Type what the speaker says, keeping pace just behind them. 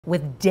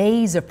With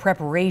days of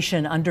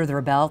preparation under their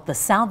belt, the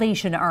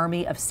Salvation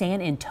Army of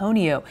San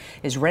Antonio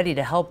is ready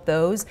to help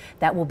those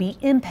that will be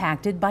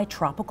impacted by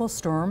Tropical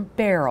Storm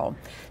Beryl.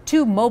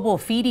 2 mobile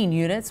feeding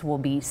units will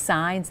be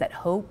signs that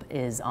hope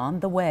is on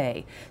the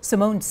way.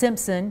 Simone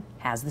Simpson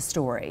has the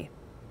story.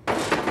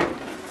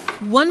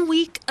 1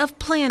 week of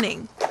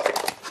planning.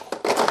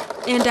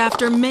 And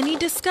after many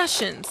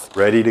discussions,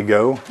 ready to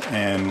go,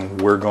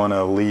 and we're going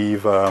to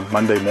leave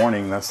Monday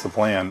morning. That's the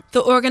plan.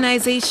 The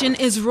organization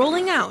is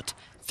rolling out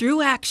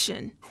through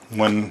action.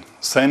 When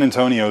San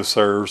Antonio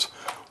serves,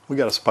 we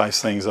got to spice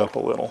things up a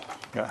little.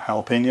 Got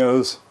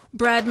jalapenos.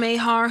 Brad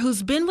Mayhar,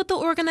 who's been with the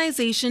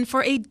organization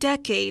for a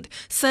decade,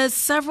 says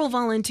several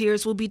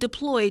volunteers will be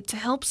deployed to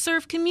help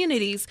serve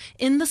communities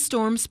in the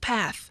storm's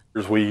path.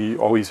 We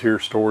always hear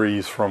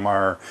stories from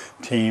our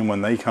team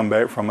when they come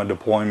back from a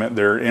deployment.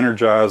 They're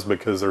energized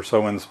because they're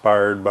so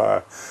inspired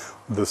by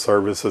the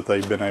service that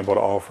they've been able to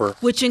offer.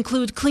 Which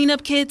include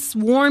cleanup kits,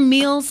 warm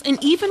meals,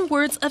 and even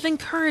words of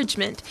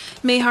encouragement.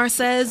 Mayhar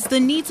says the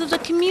needs of the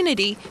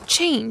community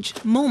change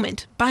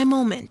moment by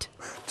moment.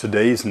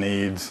 Today's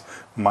needs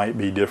might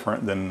be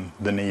different than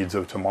the needs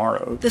of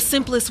tomorrow. The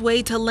simplest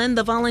way to lend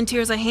the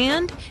volunteers a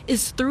hand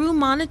is through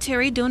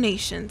monetary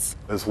donations.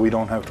 As we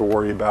don't have to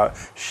worry about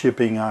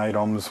shipping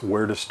items,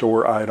 where to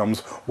store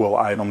items, will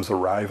items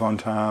arrive on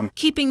time.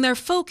 Keeping their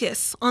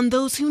focus on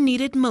those who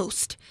need it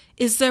most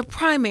is their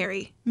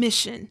primary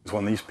mission.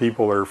 When these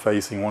people are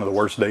facing one of the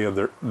worst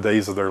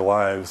days of their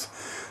lives,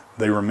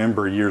 they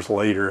remember years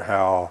later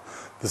how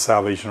the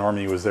Salvation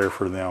Army was there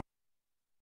for them.